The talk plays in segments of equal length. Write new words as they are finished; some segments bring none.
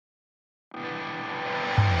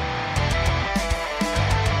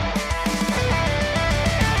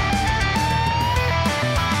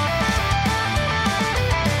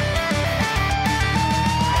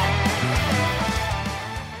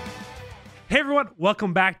everyone,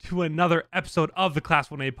 welcome back to another episode of the Class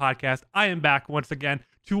 1A podcast. I am back once again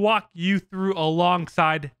to walk you through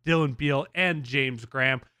alongside Dylan Beal and James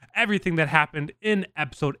Graham everything that happened in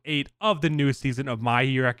episode 8 of the newest season of My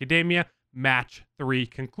Hero Academia, Match 3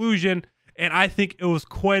 conclusion. And I think it was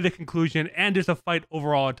quite a conclusion and just a fight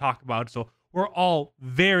overall to talk about. So we're all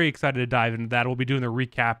very excited to dive into that. We'll be doing the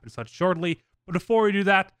recap and such shortly. But before we do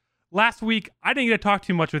that, last week, I didn't get to talk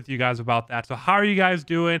too much with you guys about that. So how are you guys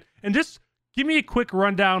doing? And just give me a quick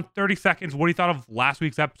rundown, 30 seconds. What do you thought of last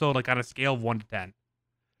week's episode, like on a scale of 1 to 10?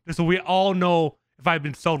 Just so we all know if I've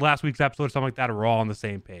been sold last week's episode or something like that, or we're all on the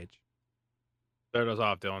same page. Start us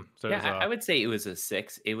off, Dylan. I would say it was a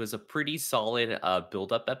 6. It was a pretty solid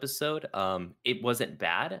build-up episode. It wasn't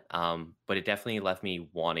bad, but it definitely left me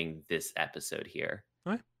wanting this episode here.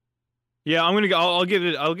 All right. Yeah, I'm gonna go. I'll give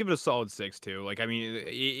it a solid 6 too. Like, I mean,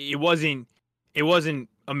 it wasn't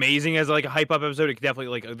amazing as like a hype up episode. It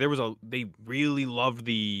definitely they really loved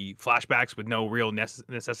the flashbacks with no real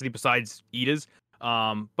necessity besides Ida's.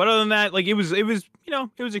 But other than that, like it was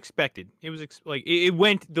expected. It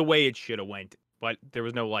went the way it should have went. But there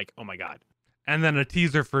was no like, oh my god. And then a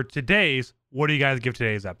teaser for today's. What do you guys give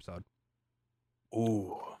today's episode?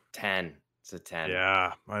 Ooh, 10. It's a 10.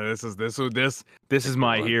 Yeah, this is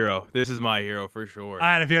my hero. This is my hero for sure.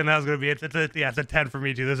 I had a feeling that was going to be it. It's a 10 for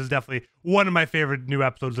me too. This is definitely one of my favorite new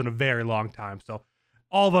episodes in a very long time. So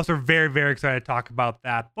all of us are very, very excited to talk about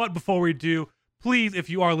that. But before we do, please, if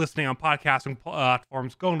you are listening on podcasting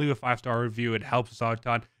platforms, go and leave a 5-star review. It helps us out a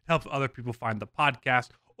ton. It helps other people find the podcast.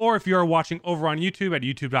 Or if you're watching over on YouTube at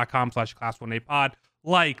youtube.com/class1apod,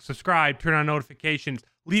 like, subscribe, turn on notifications,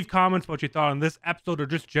 leave comments about what you thought on this episode or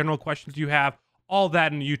just general questions you have. All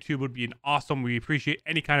that in YouTube would be awesome. We appreciate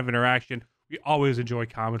any kind of interaction. We always enjoy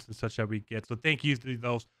comments and such that we get. So thank you to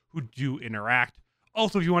those who do interact.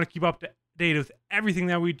 Also, if you want to keep up to date with everything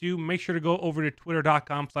that we do, make sure to go over to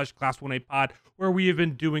twitter.com/class1apod, where we have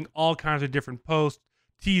been doing all kinds of different posts,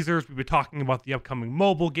 teasers. We've been talking about the upcoming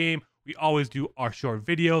mobile game. We always do our short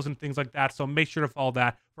videos and things like that, so make sure to follow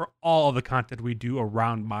that for all of the content we do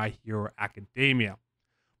around My Hero Academia.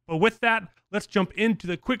 But with that, let's jump into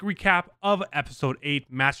the quick recap of Episode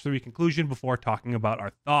 8, Match 3 conclusion, before talking about our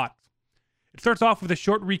thoughts. It starts off with a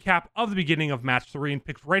short recap of the beginning of Match 3 and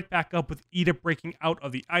picks right back up with Ida breaking out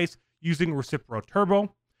of the ice using Recipro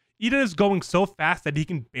Turbo. Ida is going so fast that he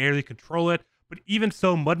can barely control it, but even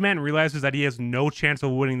so, Mudman realizes that he has no chance of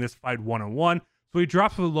winning this fight one-on-one, so he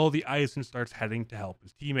drops below the ice and starts heading to help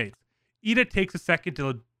his teammates. Ida takes a second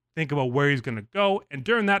to think about where he's going to go, and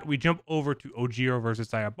during that, we jump over to Ojiro versus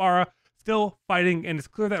Sayabara, still fighting, and it's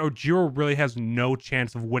clear that Ojiro really has no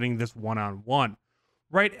chance of winning this one-on-one.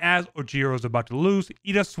 Right as Ojiro is about to lose,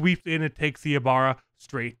 Ida sweeps in and takes Sayabara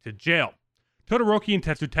straight to jail. Todoroki and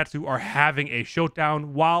Tetsu are having a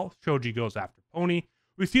showdown while Shoji goes after Pony.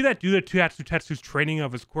 We see that due to Tetsu's training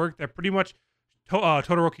of his quirk, that pretty much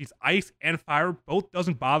Todoroki's ice and fire both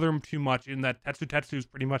doesn't bother him too much, in that Tetsu is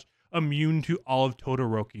pretty much immune to all of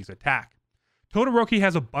Todoroki's attack. Todoroki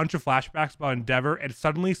has a bunch of flashbacks about Endeavor and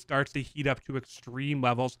suddenly starts to heat up to extreme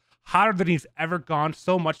levels, hotter than he's ever gone,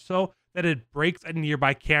 so much so that it breaks a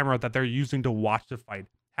nearby camera that they're using to watch the fight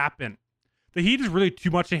happen. The heat is really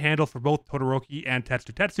too much to handle for both Todoroki and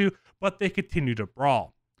Tetsu, but they continue to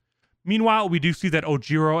brawl. Meanwhile, we do see that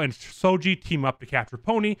Ojiro and Shoji team up to capture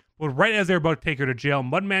Pony, but right as they're about to take her to jail,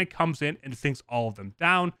 Mudman comes in and sinks all of them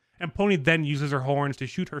down, and Pony then uses her horns to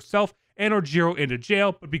shoot herself and Ojiro into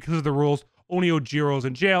jail, but because of the rules, only Ojiro is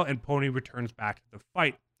in jail and Pony returns back to the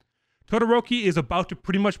fight. Todoroki is about to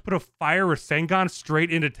pretty much put a fire Rasengan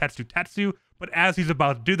straight into Tetsu, but as he's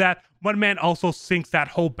about to do that, Mudman also sinks that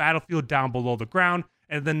whole battlefield down below the ground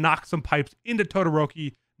and then knocks some pipes into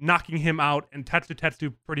Todoroki, knocking him out, and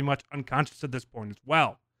Tetsu pretty much unconscious at this point as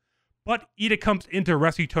well. But Ida comes in to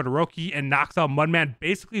rescue Todoroki and knocks out Mudman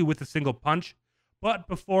basically with a single punch. But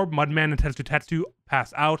before Mudman and Tetsu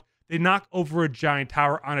pass out, they knock over a giant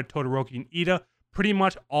tower onto Todoroki and Ida, pretty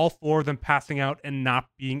much all four of them passing out and not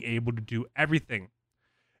being able to do everything.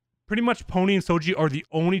 Pretty much Pony and Shoji are the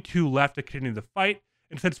only two left to continue the fight,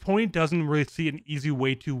 and since Pony doesn't really see an easy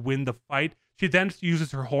way to win the fight, she then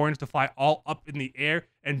uses her horns to fly all up in the air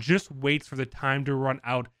and just waits for the time to run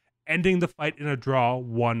out, ending the fight in a draw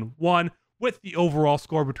 1-1, with the overall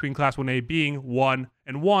score between Class 1A being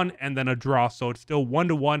 1-1 and then a draw, so it's still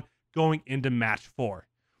 1-1 going into Match 4.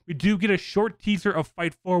 We do get a short teaser of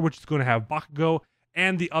Fight 4, which is going to have Bakugo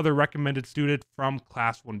and the other recommended student from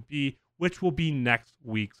Class 1B, which will be next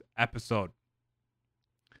week's episode.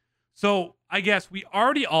 So I guess we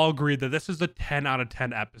already all agreed that this is a 10 out of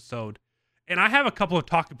 10 episode. And I have a couple of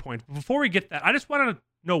talking points. But before we get that, I just want to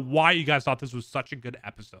know why you guys thought this was such a good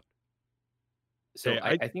episode. So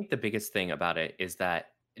I think the biggest thing about it is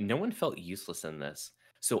that no one felt useless in this.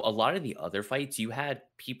 So a lot of the other fights, you had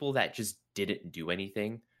people that just didn't do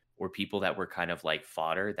anything, or people that were kind of like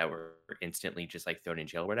fodder that were instantly just like thrown in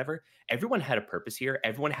jail or whatever. Everyone had a purpose here.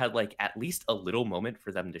 Everyone had like at least a little moment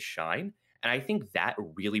for them to shine. And I think that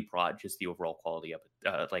really brought just the overall quality up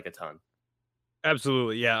like a ton.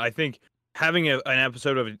 Absolutely, yeah. I think having an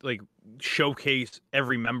episode of like showcase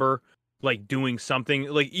every member like doing something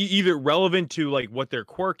like either relevant to like what their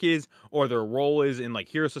quirk is or their role is in like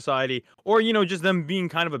Hero Society, or just them being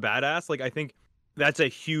kind of a badass. Like I think there's a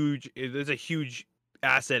huge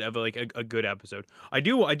asset of like a good episode. I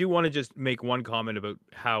do want to just make one comment about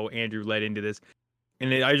how Andrew led into this,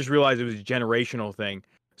 and I just realized it was a generational thing.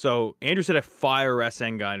 So Andrew said a fire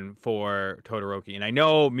Rasengan for Todoroki, and I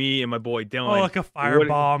know me and my boy Dylan. Oh, like a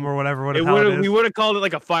firebomb or whatever. We would have called it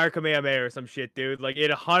like a fire Kamehameha or some shit, dude. Like it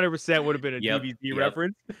 100% would have been a DBZ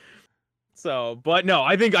reference. So, but no,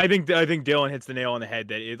 I think Dylan hits the nail on the head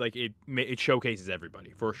that it showcases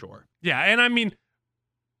everybody for sure. Yeah, and I mean,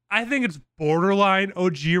 I think it's borderline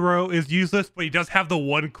Ojiro is useless, but he does have the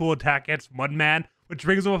one cool attack against Mudman, which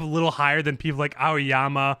brings him up a little higher than people like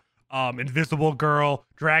Aoyama. Invisible Girl,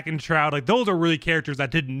 Dragon Shroud, like those are really characters that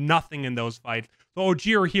did nothing in those fights. So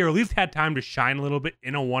Ojiro here at least had time to shine a little bit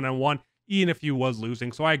in a one-on-one, even if he was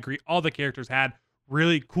losing. So I agree, all the characters had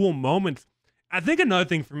really cool moments. I think another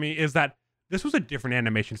thing for me is that this was a different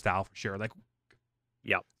animation style for sure. Like,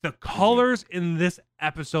 yeah, the colors in this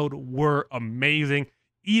episode were amazing.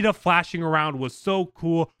 Ida flashing around was so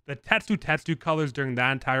cool. The Tetsu colors during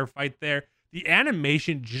that entire fight there. The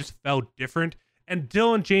animation just felt different. And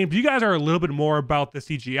Dylan, James, you guys are a little bit more about the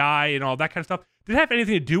CGI and all that kind of stuff. Did it have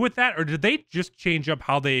anything to do with that, or did they just change up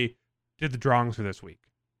how they did the drawings for this week?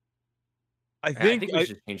 I think it was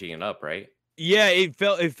just changing it up, right? Yeah,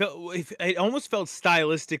 it almost felt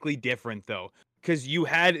stylistically different though, because you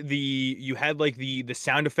had like the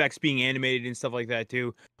sound effects being animated and stuff like that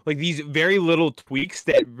too. Like these very little tweaks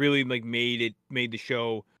that really like made the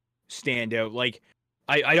show stand out. Like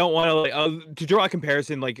I don't want to like to draw a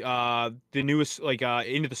comparison. Like the newest like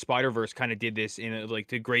Into the Spider-Verse kind of did this in like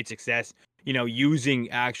to great success. Using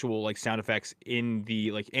actual like sound effects in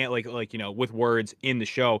the like with words in the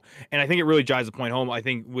show, and I think it really drives the point home. I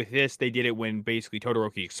think with this they did it when basically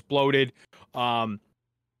Todoroki exploded, and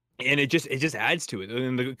it just adds to it.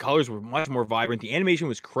 And the colors were much more vibrant. The animation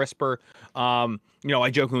was crisper. I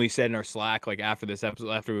jokingly said in our Slack, like after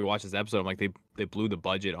we watched this episode, I'm like they blew the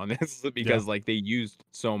budget on this because like they used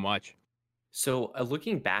so much. So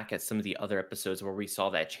looking back at some of the other episodes where we saw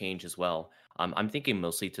that change as well, I'm thinking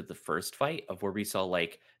mostly to the first fight of where we saw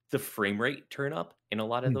like the frame rate turn up in a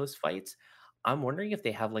lot of those fights. I'm wondering if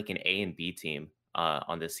they have like an A and B team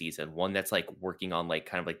on this season, one that's like working on like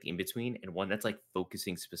kind of like the in between, and one that's like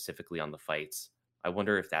focusing specifically on the fights. I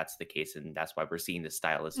wonder if that's the case, and that's why we're seeing the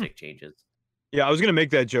stylistic changes. Yeah, I was gonna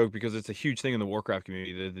make that joke because it's a huge thing in the Warcraft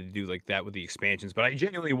community that they do like that with the expansions. But I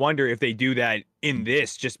genuinely wonder if they do that in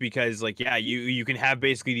this, just because like you can have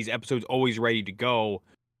basically these episodes always ready to go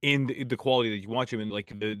in the quality that you want them, and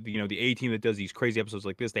like the A team that does these crazy episodes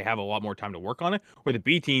like this, they have a lot more time to work on it. Where the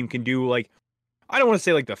B team can do like, I don't want to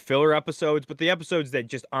say like the filler episodes, but the episodes that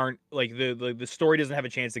just aren't like the story doesn't have a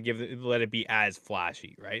chance to let it be as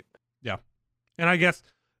flashy, right? Yeah, and I guess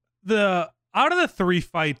out of the 3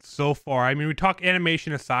 fights so far, I mean, we talk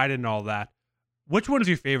animation aside and all that, which one is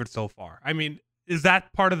your favorite so far? I mean, is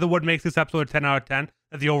that part of what makes this episode a 10 out of 10?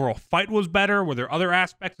 That the overall fight was better? Were there other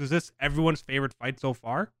aspects? Is this everyone's favorite fight so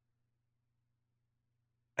far?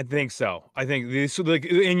 I think so. I think this like,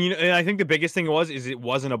 and I think the biggest thing is it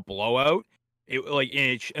wasn't a blowout. It like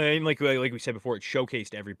and like we said before, it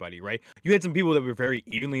showcased everybody, right? You had some people that were very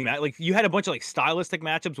evenly matched. Like you had a bunch of like stylistic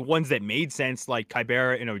matchups, ones that made sense, like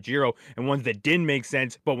Kybera and Ojiro, and ones that didn't make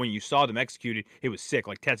sense. But when you saw them executed, it was sick,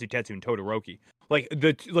 like Tetsu and Todoroki. Like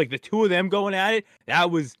the two of them going at it, that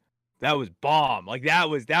was bomb. Like that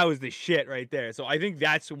was the shit right there. So I think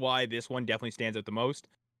that's why this one definitely stands out the most.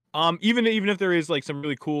 Even if there is like some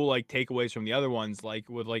really cool like takeaways from the other ones, like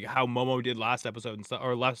with like how Momo did last episode and stuff,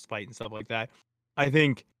 or last fight and stuff like that. I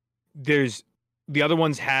think the other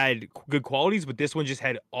ones had good qualities, but this one just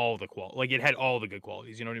had all the it had all the good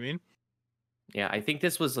qualities. You know what I mean? Yeah, I think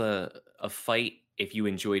this was a fight if you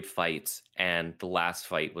enjoyed fights, and the last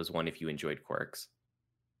fight was one if you enjoyed quirks.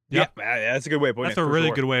 Yeah, that's a good way of putting it. That's a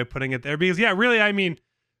really good way of putting it there, because really, I mean,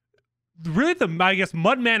 I guess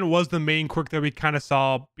Mudman was the main quirk that we kind of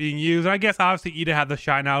saw being used. I guess obviously Ida had the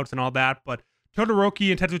shine outs and all that, but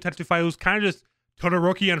Todoroki and Tetsu fight was kind of just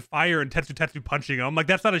Todoroki on fire and Tetsu punching him. Like,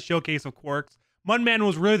 that's not a showcase of quirks. Mudman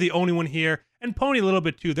was really the only one here, and Pony a little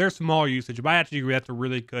bit too. There's smaller usage, but I actually agree that's a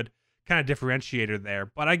really good kind of differentiator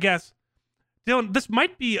there. But I guess, Dylan, this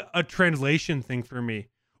might be a translation thing for me.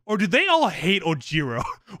 Or do they all hate Ojiro?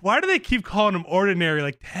 Why do they keep calling him ordinary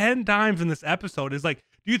like 10 times in this episode? Is like,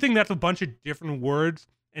 do you think that's a bunch of different words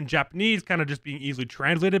in Japanese kind of just being easily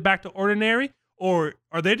translated back to ordinary? Or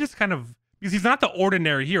are they just kind of, because he's not the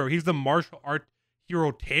ordinary hero, he's the martial art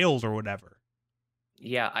hero Tails or whatever.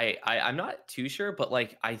 Yeah, I'm not too sure, but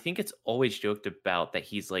like I think it's always joked about that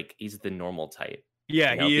he's the normal type.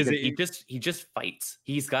 Yeah, You know, he is. because he just fights.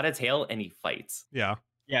 He's got a tail and he fights. Yeah.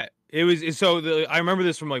 Yeah, I remember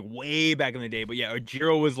this from like way back in the day, but yeah,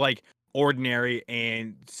 Ojiro was like ordinary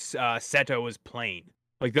and Seto was plain.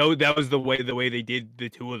 Like though that was the way they did the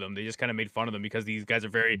two of them. They just kind of made fun of them because these guys are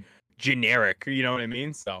very generic. You know what I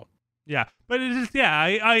mean? So Yeah, but it's just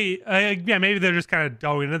yeah, maybe they're just kind of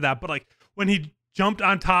going into that. But like when he jumped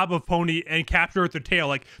on top of Pony and captured with their tail,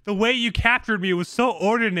 like the way you captured me was so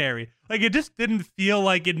ordinary. Like it just didn't feel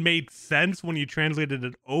like it made sense when you translated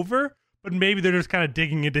it over. But maybe they're just kind of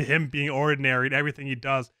digging into him being ordinary and everything he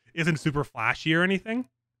does isn't super flashy or anything.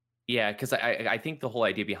 Yeah, because I think the whole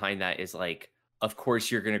idea behind that is like, of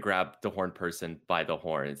course you're gonna grab the horn person by the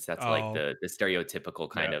horns. That's like the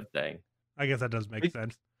stereotypical kind of thing. I guess that does make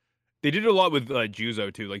sense. they did it a lot with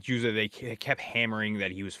Juzo too. Like Juzo, they kept hammering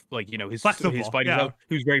that he was like, his Flexible, his fighting yeah. style,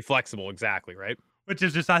 he was very flexible. Exactly, right? Which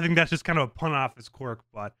is just, I think that's just kind of a pun off his quirk.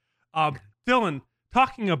 But Dylan,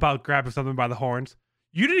 talking about grabbing something by the horns,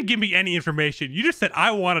 you didn't give me any information. You just said,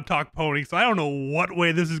 I want to talk pony, so I don't know what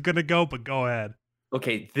way this is going to go, but go ahead.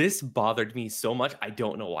 Okay, this bothered me so much. I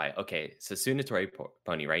don't know why. Okay, so Tsunatori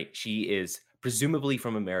Pony, right? She is presumably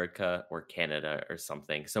from America or Canada or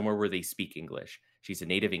something, somewhere where they speak English. She's a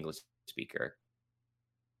native English speaker.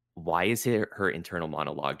 Why is her internal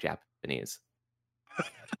monologue Japanese?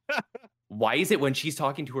 Why is it when she's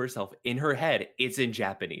talking to herself in her head, it's in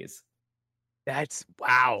Japanese? That's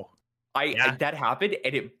wow. That happened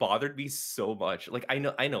and it bothered me so much. Like I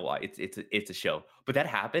know why it's a show, but that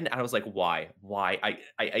happened and I was like, why?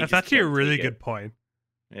 That's actually a really good point.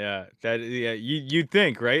 Yeah, you'd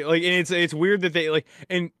think, right? Like, and it's weird that they like,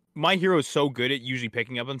 and My Hero is so good at usually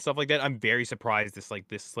picking up on stuff like that. I'm very surprised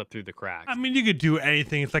this slipped through the cracks. I mean, you could do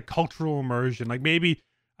anything. It's like cultural immersion. Like maybe,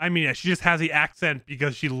 I mean, she just has the accent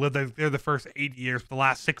because she lived there the first 8 years. The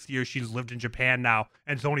last 6 years, she's lived in Japan now,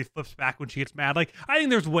 and so only flips back when she gets mad. Like, I think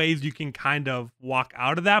there's ways you can kind of walk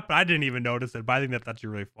out of that, but I didn't even notice it. But I think that's actually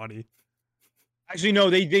really funny. Actually, no,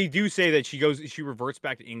 they do say that she reverts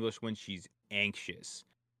back to English when she's anxious.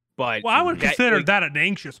 But well, I would consider that an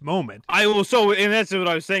anxious moment. And that's what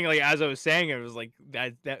I was saying. Like as I was saying, it was like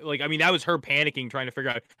that like I mean that was her panicking, trying to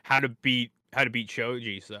figure out how to beat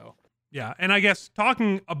Shoji. So. Yeah, and I guess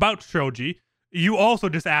talking about Shoji, you also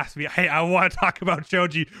just asked me, hey, I want to talk about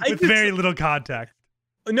Shoji with very little context.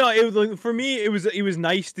 No, it was like, for me, it was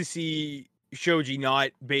nice to see Shoji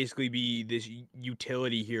not basically be this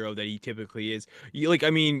utility hero that he typically is. Like, I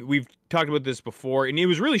mean, we've talked about this before, and it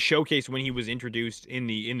was really showcased when he was introduced in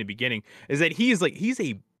the beginning, is that he's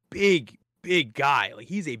a big guy. Like,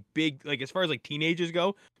 he's a big, like, as far as like teenagers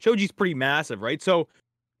go, Shoji's pretty massive, right? So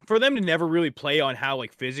for them to never really play on how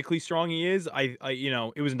like physically strong he is, I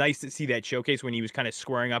it was nice to see that showcase when he was kind of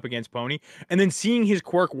squaring up against Pony, and then seeing his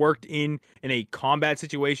quirk worked in a combat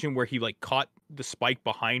situation where he like caught the spike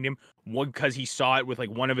behind him because he saw it with like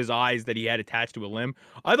one of his eyes that he had attached to a limb.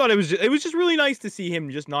 I thought it was just really nice to see him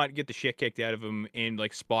just not get the shit kicked out of him and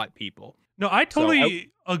like spot people. No, I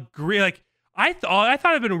totally agree. Like I thought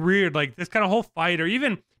it'd been weird, like this kind of whole fight, or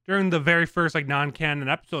even during the very first like non-canon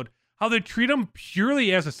episode, how they treat him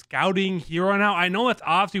purely as a scouting hero now. I know that's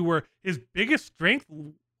obviously where his biggest strength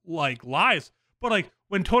like lies, but like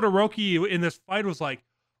when Todoroki in this fight was like,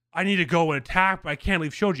 I need to go and attack, but I can't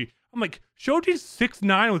leave Shoji. I'm like, Shoji's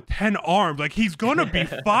 6'9" with 10 arms. Like he's gonna be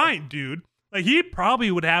fine, dude. Like he probably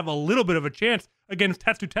would have a little bit of a chance against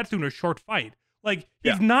Tetsu in a short fight. Like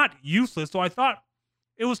he's not useless. So I thought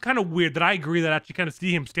it was kind of weird that I agree that I actually kind of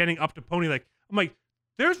see him standing up to Pony. Like I'm like,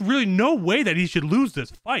 there's really no way that he should lose this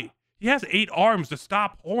fight. He has 8 arms to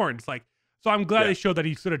stop horns. Like, so I'm glad they showed that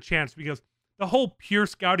he stood a chance, because the whole pure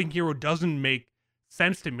scouting hero doesn't make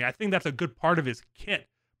sense to me. I think that's a good part of his kit,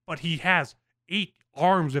 but he has 8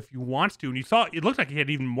 arms if he wants to. And you saw, it looked like he had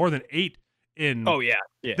even more than 8 in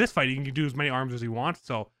this fight. He can do as many arms as he wants.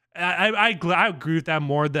 So I agree with that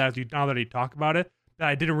more now that he talked about it, that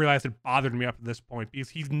I didn't realize it bothered me up to this point, because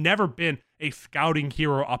he's never been a scouting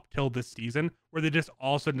hero up till this season, where they just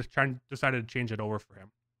all of a sudden decided to change it over for him.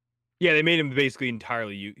 Yeah, they made him basically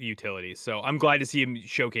entirely utility. So I'm glad to see him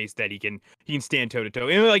showcase that he can stand toe to toe.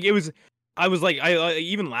 And like it was, I was like, I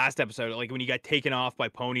even last episode, like when he got taken off by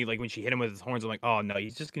Pony, like when she hit him with his horns, I'm like, oh no,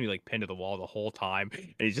 he's just gonna be like pinned to the wall the whole time,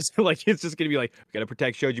 and he's just like, it's just gonna be like, we gotta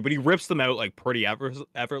protect Shoji, but he rips them out like pretty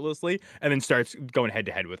effortlessly, and then starts going head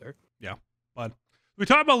to head with her. Yeah, but we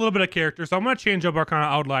talked about a little bit of character, so I'm gonna change up our kind of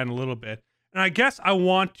outline a little bit, and I guess I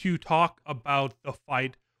want to talk about the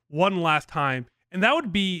fight one last time, and that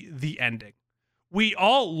would be the ending. We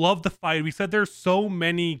all love the fight. We said there's so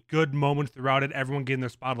many good moments throughout it, everyone getting their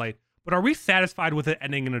spotlight. But are we satisfied with it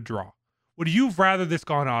ending in a draw? Would you have rather this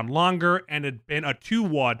gone on longer and it been a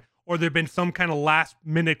 2-1, or there been some kind of last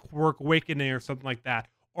minute quirk awakening or something like that?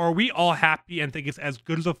 Or are we all happy and think it's as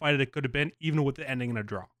good as a fight as it could have been, even with the ending in a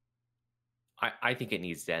draw? I think it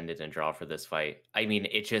needs to end in a draw for this fight. I mean,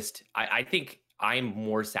 I think I'm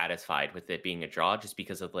more satisfied with it being a draw just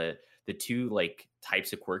because of the two like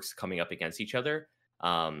types of quirks coming up against each other.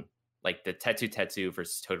 Like the Tetsu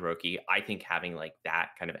versus Todoroki. I think having like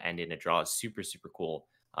that kind of end in a draw is super, super cool.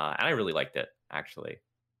 And I really liked it, actually.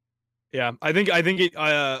 Yeah, I think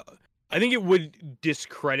it would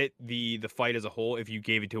discredit the fight as a whole if you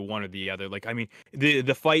gave it to one or the other. Like, I mean, the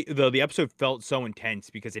fight, the episode felt so intense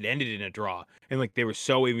because it ended in a draw, and like they were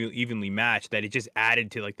so evenly matched that it just added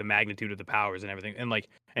to like the magnitude of the powers and everything, and like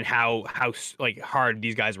and how like hard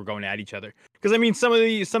these guys were going at each other. Because I mean, some of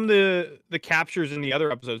the captures in the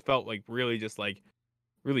other episodes felt like really just like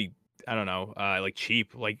really, I don't know, like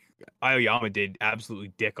cheap. Like Aoyama did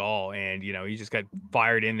absolutely dick all, and he just got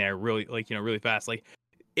fired in there really like really fast. Like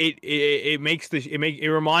it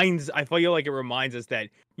reminds, I feel like it reminds us that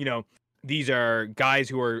these are guys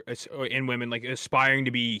who are and women like aspiring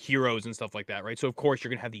to be heroes and stuff like that, right? So of course you're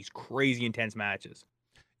gonna have these crazy intense matches.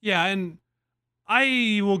 Yeah, and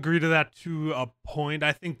I will agree to that to a point.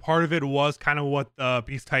 I think part of it was kind of what the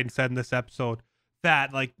Beast Titan said in this episode,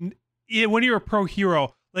 that like when you're a pro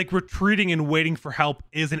hero, like retreating and waiting for help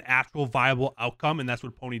is an actual viable outcome, and that's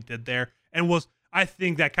what Pony did there. And I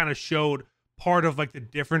think that kind of showed part of like the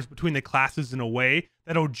difference between the classes in a way,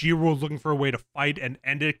 that Ojiro was looking for a way to fight and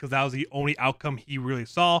end it because that was the only outcome he really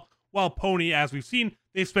saw. While Pony, as we've seen,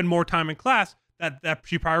 they spend more time in class, that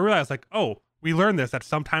she probably realized like, oh, we learned this, that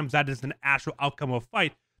sometimes that is an actual outcome of a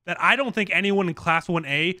fight, that I don't think anyone in Class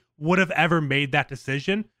 1A would have ever made that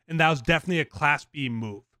decision, and that was definitely a Class B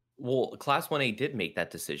move. Well, Class 1A did make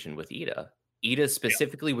that decision with Ida. Ida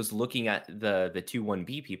specifically was looking at the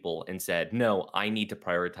 2-1B people and said, no, I need to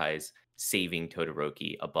prioritize saving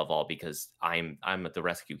Todoroki above all because I'm the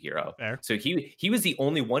rescue hero. Fair. So he was the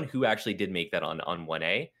only one who actually did make that on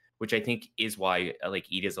 1A, which I think is why like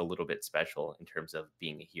Ida's a little bit special in terms of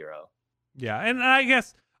being a hero. Yeah, and I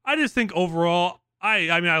guess I just think overall,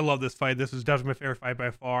 I mean, I love this fight. This is definitely my favorite fight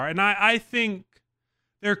by far. And I think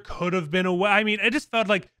there could have been a way. I mean, it just felt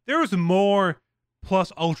like there was more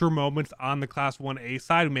plus ultra moments on the Class 1A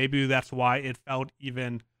side. Maybe that's why it felt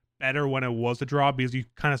even better when it was a draw, because you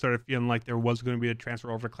kind of started feeling like there was going to be a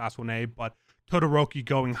transfer over to Class 1A. But Todoroki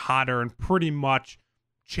going hotter and pretty much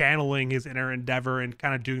channeling his inner Endeavor and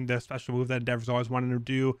kind of doing the special move that Endeavor's always wanted to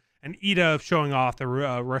do. And Ida showing off the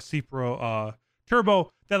Recipro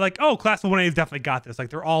Turbo, that like, oh, Class 1A's definitely got this.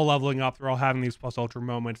 Like, they're all leveling up. They're all having these plus ultra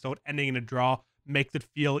moments. So ending in a draw makes it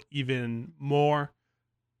feel even more.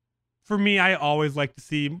 For me, I always like to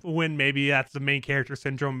see when maybe that's the main character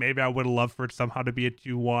syndrome. Maybe I would have loved for it somehow to be a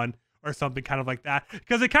 2-1 or something kind of like that.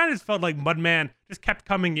 Because it kind of just felt like Mudman just kept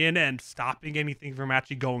coming in and stopping anything from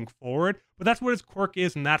actually going forward. But that's what his quirk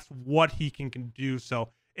is, and that's what he can do. So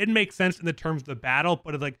it makes sense in the terms of the battle,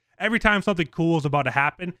 but it's like every time something cool is about to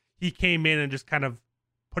happen, he came in and just kind of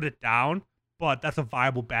put it down. But that's a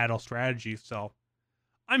viable battle strategy. So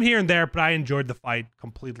I'm here and there, but I enjoyed the fight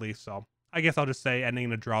completely. So I guess I'll just say ending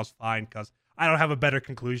in a draw is fine because I don't have a better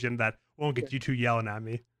conclusion that won't get you two yelling at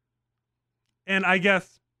me. And I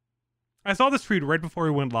guess I saw this tweet right before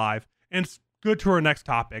we went live, and it's good to our next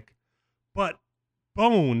topic. But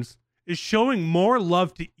Bones is showing more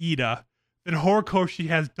love to Ida than Horikoshi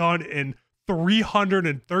has done in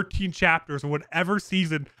 313 chapters or whatever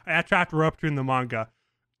season that chapter up to in the manga.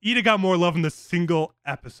 Ida got more love in the single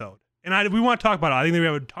episode. And we want to talk about it. I think we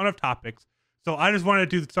have a ton of topics. So I just wanted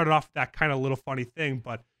to start off with that kind of little funny thing.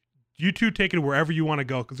 But you two take it wherever you want to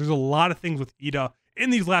go, because there's a lot of things with Ida in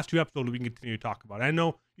these last two episodes we can continue to talk about. I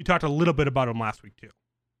know you talked a little bit about them last week too.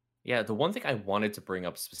 Yeah, the one thing I wanted to bring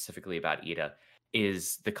up specifically about Ida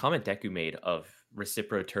is the comment Deku made of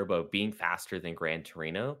Recipro Turbo being faster than Gran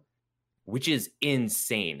Torino, which is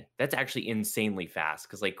insane. That's actually insanely fast,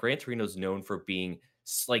 because like Gran Torino's known for being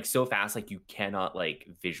like so fast, like you cannot like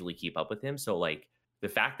visually keep up with him. So like the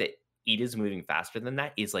fact that Ida's moving faster than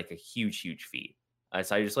that is like a huge feat.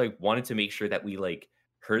 So I just like wanted to make sure that we like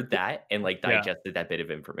heard that and like digested that bit of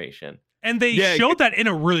information. And they showed that in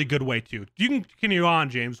a really good way too. You can continue on,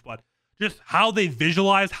 James, but just how they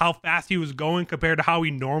visualized how fast he was going compared to how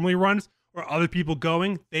he normally runs or other people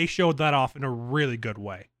going, they showed that off in a really good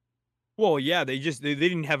way. Well, yeah, they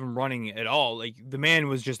didn't have him running at all. Like the man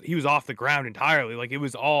was he was off the ground entirely. Like it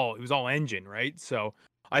was all engine, right? So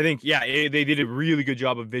I think they did a really good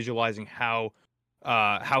job of visualizing how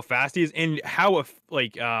fast he is and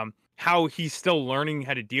how he's still learning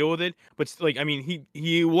how to deal with it. But like I mean,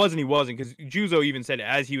 he wasn't because Juzo even said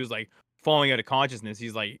as he was like falling out of consciousness,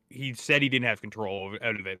 he said he didn't have control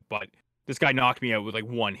out of it, but this guy knocked me out with like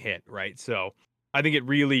one hit, right? So I think it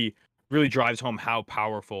really drives home how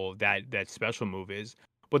powerful that special move is.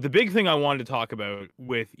 But the big thing I wanted to talk about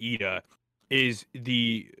with Ida is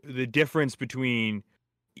the difference between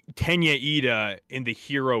Tenya Ida and the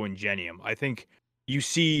hero Ingenium. I think you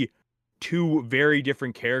see two very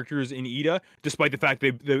different characters in Ida, despite the fact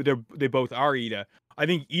they both are Ida. I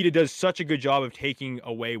think Ida does such a good job of taking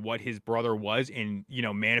away what his brother was and,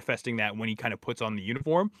 manifesting that when he kind of puts on the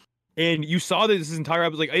uniform. And you saw that this entire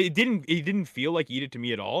episode, like it didn't feel like Ida to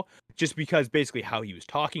me at all, just because basically how he was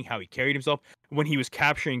talking, how he carried himself when he was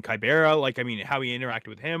capturing Kybera, like I mean how he interacted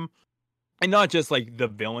with him, and not just like the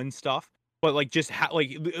villain stuff, but like just how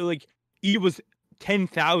like Ida was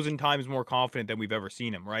 10,000 times more confident than we've ever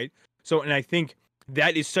seen him, right? So, and I think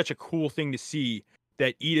that is such a cool thing to see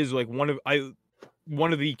that Ida is like one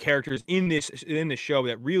of the characters in this show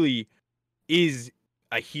that really is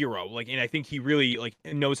a hero, like, and I think he really like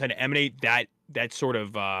knows how to emanate that sort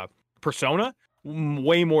of persona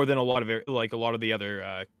way more than a lot of the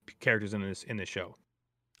other characters in this show.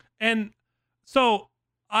 And so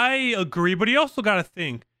I agree, but you also got to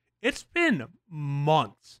think it's been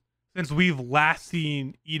months since we've last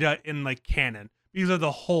seen Ida in like canon because of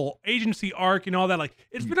the whole agency arc and all that. Like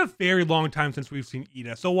it's been a very long time since we've seen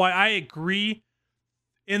Ida. So while I agree,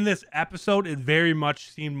 in this episode, it very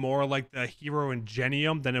much seemed more like the hero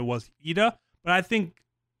Ingenium than it was Ida. But I think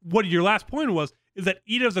what your last point was is that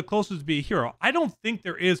Ida is the closest to be a hero. I don't think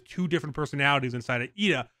there is two different personalities inside of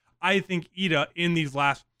Ida. I think Ida, in these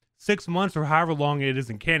last 6 months or however long it is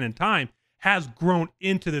in canon time, has grown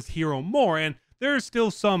into this hero more. And there is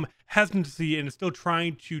still some hesitancy and is still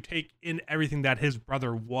trying to take in everything that his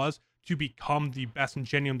brother was to become the best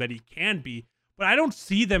Ingenium that he can be. But I don't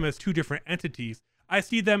see them as two different entities. I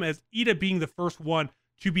see them as Ida being the first one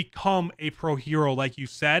to become a pro hero, like you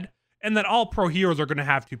said, and that all pro heroes are going to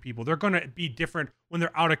have two people. They're going to be different when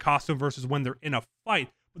they're out of costume versus when they're in a fight,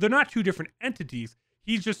 but they're not two different entities.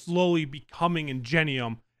 He's just slowly becoming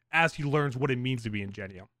Ingenium as he learns what it means to be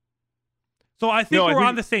Ingenium. So I think we're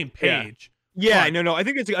on the same page. Yeah, no. I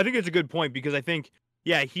think it's a good point because I think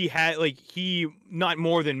he had he not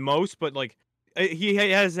more than most, but like he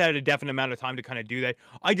has had a definite amount of time to kind of do that.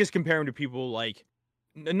 I just compare him to people like.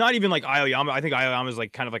 Not even like Aoyama. I think Aoyama is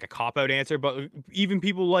like kind of like a cop-out answer, but even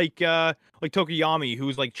people like Tokoyami,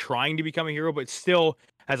 who's like trying to become a hero, but still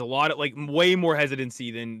has a lot of like way more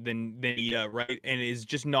hesitancy than Ida, right? And is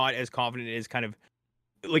just not as confident as kind of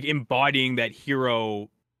like embodying that hero,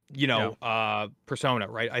 persona,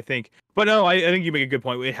 right? I think, but no, I think you make a good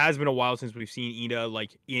point. It has been a while since we've seen Ida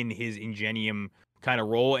like in his Ingenium kind of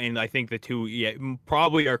role, and I think the two,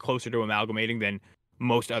 probably are closer to amalgamating than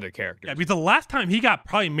most other characters. Yeah, because the last time he got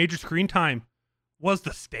probably major screen time was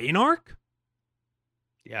the Stain arc.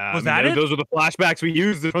 Yeah, was that it? Those were the flashbacks we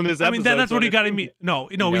used from this episode. I mean, that's what he got in me. No,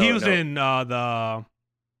 he was in the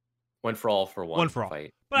One for All for One for All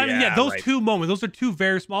fight. But I mean, those two moments, those are two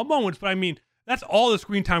very small moments. But I mean, that's all the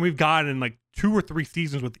screen time we've gotten in like 2 or 3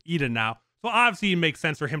 seasons with Ida now. So obviously, it makes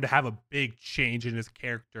sense for him to have a big change in his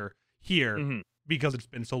character here because it's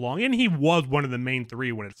been so long, and he was one of the main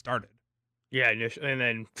 3 when it started. Yeah, and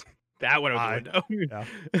then that went out the window.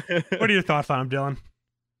 What are your thoughts on him, Dylan?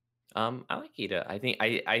 I like Ida.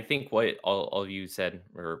 I think what all of you said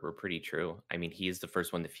were pretty true. I mean, he is the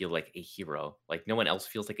first one to feel like a hero. Like no one else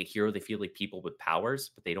feels like a hero. They feel like people with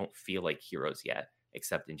powers, but they don't feel like heroes yet,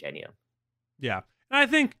 except Ingenium. Yeah, and I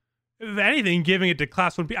think if anything, giving it to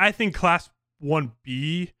Class 1B, I think Class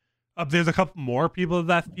 1B. There's a couple more people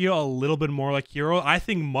that feel a little bit more like hero. I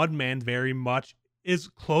think Mudman very much is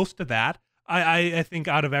close to that. I think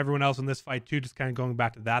out of everyone else in this fight too, just kind of going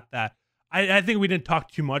back to that I think we didn't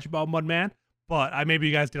talk too much about Mudman, but maybe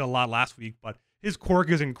you guys did a lot last week, but his quirk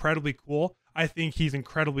is incredibly cool. I think he's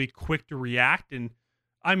incredibly quick to react, and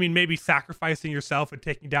I mean, maybe sacrificing yourself and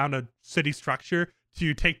taking down a city structure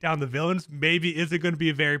to take down the villains maybe isn't going to be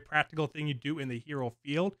a very practical thing you do in the hero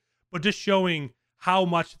field, but just showing how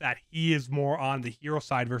much that he is more on the hero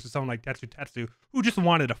side versus someone like Tetsu, who just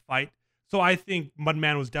wanted to fight. So I think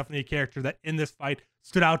Mudman was definitely a character that in this fight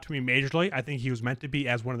stood out to me majorly. I think he was meant to be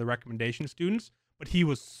as one of the recommendation students, but he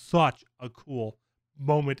was such a cool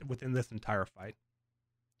moment within this entire fight.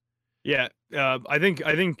 Yeah, I think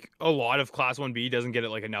a lot of Class 1B doesn't get it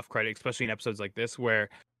like enough credit, especially in episodes like this where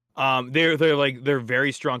they're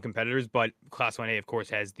very strong competitors, but Class 1A of course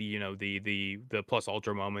has the the plus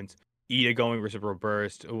ultra moments. Ida going reciprocal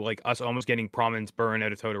burst, like us almost getting prominence burn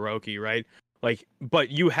out of Todoroki, right? Like, but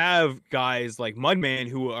you have guys like Mudman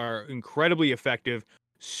who are incredibly effective.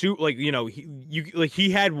 Like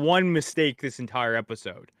he had one mistake this entire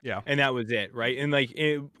episode, Yeah. and that was it, right? And like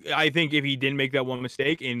I think if he didn't make that one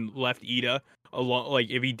mistake and left Ida alone,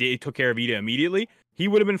 like if he took care of Ida immediately, he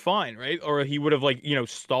would have been fine, right? Or he would have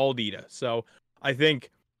stalled Ida. So I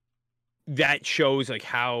think that shows like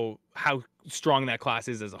how strong that class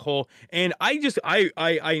is as a whole. And I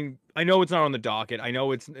know it's not on the docket. I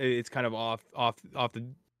know it's kind of off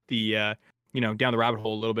the down the rabbit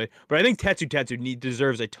hole a little bit, but I think Tetsu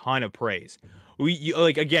deserves a ton of praise.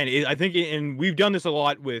 I think, and we've done this a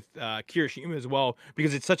lot with Kirishima as well,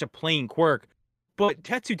 because it's such a plain quirk, but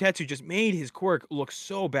Tetsu just made his quirk look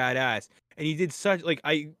so badass, and he did such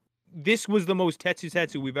this was the most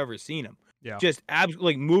Tetsu we've ever seen him. Yeah. Just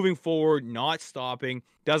absolutely moving forward, not stopping,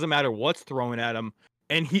 doesn't matter what's thrown at him.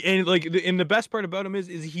 And the best part about him is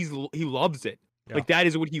he loves it. Yeah. Like that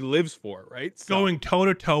is what he lives for, right? So, going toe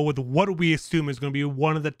to toe with what we assume is going to be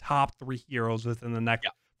one of the top 3 heroes within the next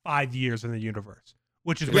 5 years in the universe,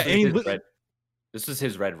 which is this was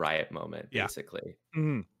his Red Riot moment, basically.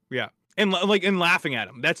 Mm-hmm. Yeah, and laughing at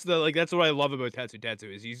him. That's what I love about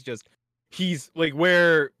Tetsu is he's like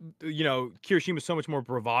where Kirishima is so much more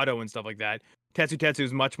bravado and stuff like that. Tetsu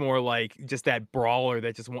is much more like just that brawler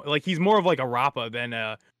that just like he's more of like a Rappa than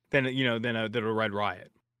a Red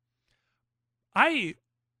Riot.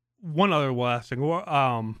 One other last thing.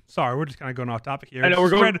 Sorry, we're just kind of going off topic here. I know we're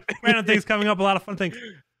going random things coming up, a lot of fun things.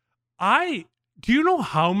 Do you know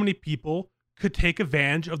how many people could take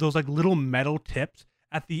advantage of those like little metal tips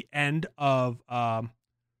at the end of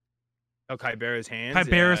Kybera's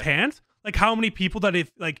hands? Hands? Like how many people that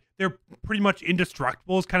if like they're pretty much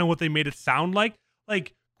indestructible is kind of what they made it sound like.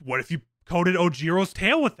 Like, what if you coated Ojiro's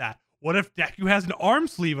tail with that? What if Deku has an arm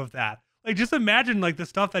sleeve of that? Like, just imagine like the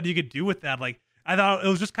stuff that you could do with that. Like, I thought it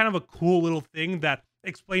was just kind of a cool little thing that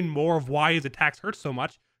explained more of why his attacks hurt so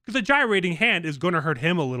much. Because a gyrating hand is going to hurt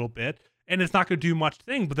him a little bit, and it's not going to do much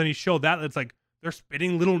thing. But then he showed that it's like they're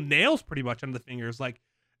spitting little nails pretty much on the fingers. Like,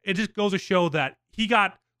 it just goes to show that he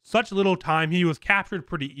got such little time. He was captured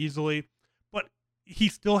pretty easily, but he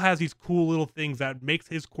still has these cool little things that makes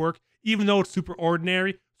his quirk, even though it's super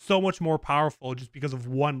ordinary, so much more powerful just because of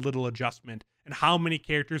one little adjustment. And how many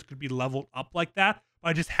characters could be leveled up like that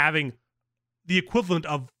by just having the equivalent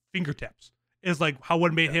of fingertips is like how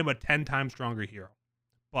what made him a 10 times stronger hero.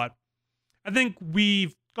 But I think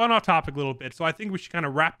we've gone off topic a little bit, so I think we should kind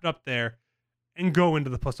of wrap it up there and go into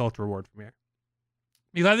the Plus Ultra award from here.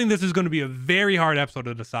 Because I think this is going to be a very hard episode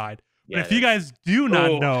to decide. But if you guys do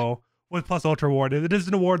not know what Plus Ultra award is, it is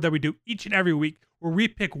an award that we do each and every week where we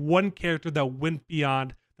pick one character that went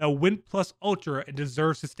beyond, that went Plus Ultra and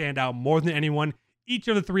deserves to stand out more than anyone. Each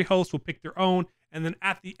of the 3 hosts will pick their own, and then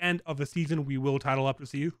at the end of the season, we will title up to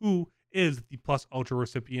see who is the Plus Ultra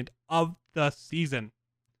recipient of the season.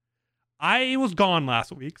 I was gone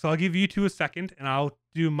last week, so I'll give you 2 a second, and I'll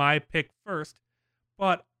do my pick first.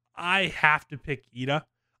 But I have to pick Ida.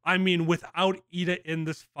 I mean, without Ida in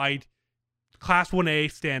this fight, Class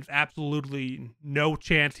 1A stands absolutely no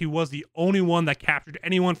chance. He was the only one that captured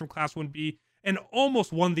anyone from Class 1B and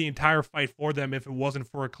almost won the entire fight for them if it wasn't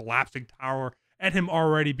for a collapsing tower and him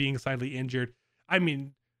already being slightly injured. I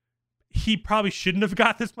mean, he probably shouldn't have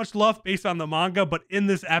got this much love based on the manga, but in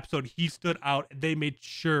this episode, he stood out and they made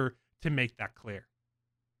sure to make that clear.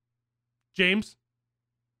 James?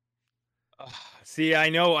 See, I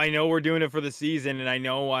know we're doing it for the season, and I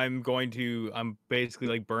know I'm basically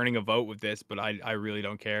like burning a vote with this, but I really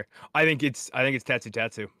don't care. I think it's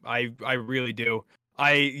Tetsu. I really do.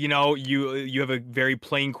 You have a very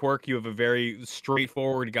plain quirk, you have a very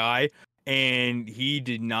straightforward guy, and he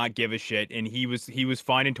did not give a shit, and he was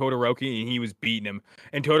finding Todoroki and he was beating him.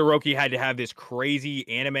 And Todoroki had to have this crazy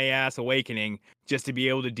anime ass awakening just to be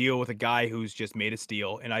able to deal with a guy who's just made of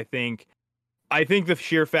steel. And I think the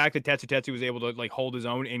sheer fact that Tetsu was able to like hold his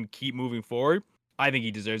own and keep moving forward, I think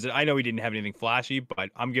he deserves it. I know he didn't have anything flashy, but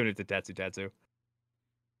I'm giving it to Tetsu.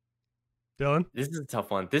 Dylan? This is a tough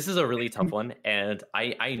one. This is a really tough one. And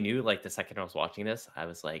I knew like the second I was watching this, I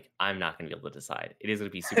was like, I'm not going to be able to decide. It is going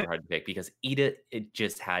to be super hard to pick because Ida, it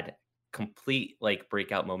just had complete like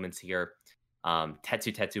breakout moments here.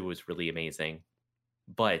 Tetsu was really amazing.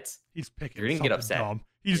 but He's picking you're gonna something get upset. dumb.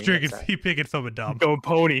 He's You're gonna get drinking. upset. He's picking something dumb. Going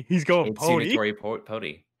pony. He's going It's pony. Tsunatori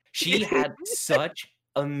Pony. She had such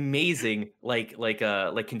amazing like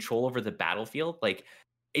control over the battlefield. Like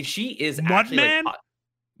she is actually Mudman? like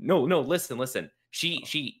no, listen.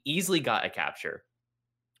 She easily got a capture,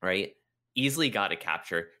 right? Easily got a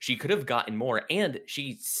capture. She could have gotten more, and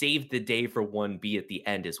she saved the day for 1B at the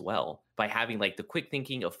end as well by having like the quick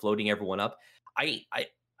thinking of floating everyone up. I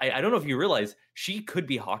don't know if you realize she could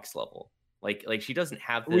be Hawks level. Like she doesn't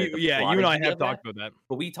have the You and I prodigy have of that, talked about that.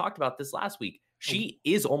 but we talked about this last week. She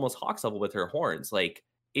is almost Hawks level with her horns. Like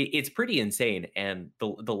it's pretty insane, and the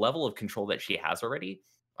level of control that she has already,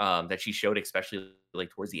 that she showed, especially like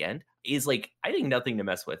towards the end, is like I think nothing to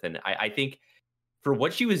mess with. And I think for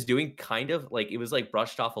what she was doing, kind of like it was like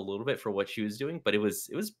brushed off a little bit for what she was doing, but it was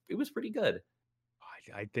pretty good.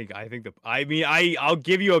 I'll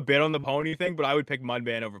give you a bit on the pony thing, but I would pick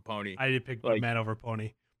Mudman over pony. I did pick Like- Mudman over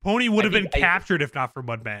Pony. Pony would have been captured if not for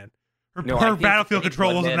Mudman. Her No, I think- battlefield I think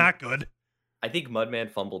control wasn't Mudman- that good. I think Mudman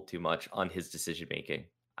fumbled too much on his decision making.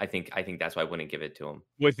 I think that's why I wouldn't give it to him.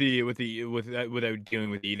 Without dealing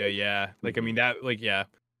with Ida, yeah. Like I mean that, like yeah,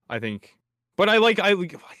 I think. But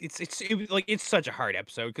it's such a hard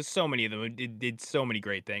episode because so many of them did so many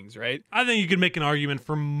great things, right? I think you could make an argument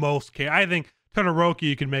for most I think Todoroki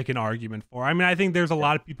you can make an argument for. I mean, I think there's a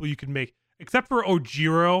lot of people you can make, except for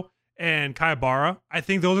Ojiro and Kaibara. I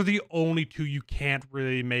think those are the only two you can't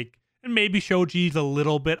really make. And maybe Shoji's a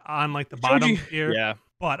little bit on like the bottom here. Yeah.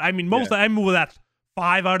 But I mean, that's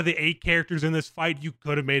 5 out of the 8 characters in this fight you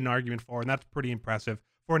could have made an argument for, and that's pretty impressive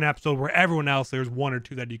for an episode where everyone else there's 1 or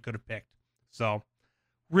 2 that you could have picked. So,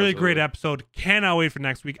 really great episode. Cannot wait for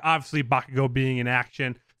next week. Obviously, Bakugo being in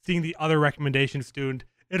action, seeing the other recommendations student.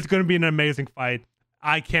 It's going to be an amazing fight.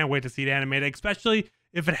 I can't wait to see it animated, especially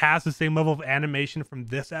if it has the same level of animation from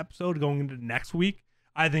this episode going into next week.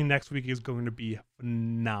 I think next week is going to be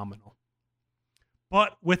phenomenal.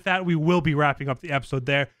 But with that, we will be wrapping up the episode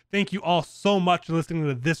there. Thank you all so much for listening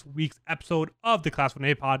to this week's episode of the Class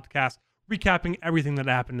 1A podcast, recapping everything that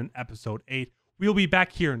happened in episode 8. We'll be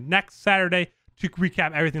back here next Saturday to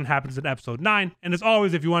recap everything that happens in episode 9. And as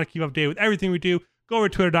always, if you want to keep updated with everything we do, go over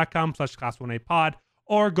to twitter.com/class1apod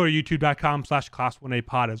or go to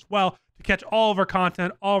youtube.com/class1apod as well to catch all of our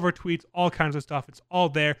content, all of our tweets, all kinds of stuff. It's all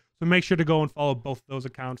there. So make sure to go and follow both of those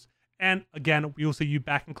accounts. And again, we will see you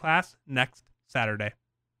back in class next Saturday.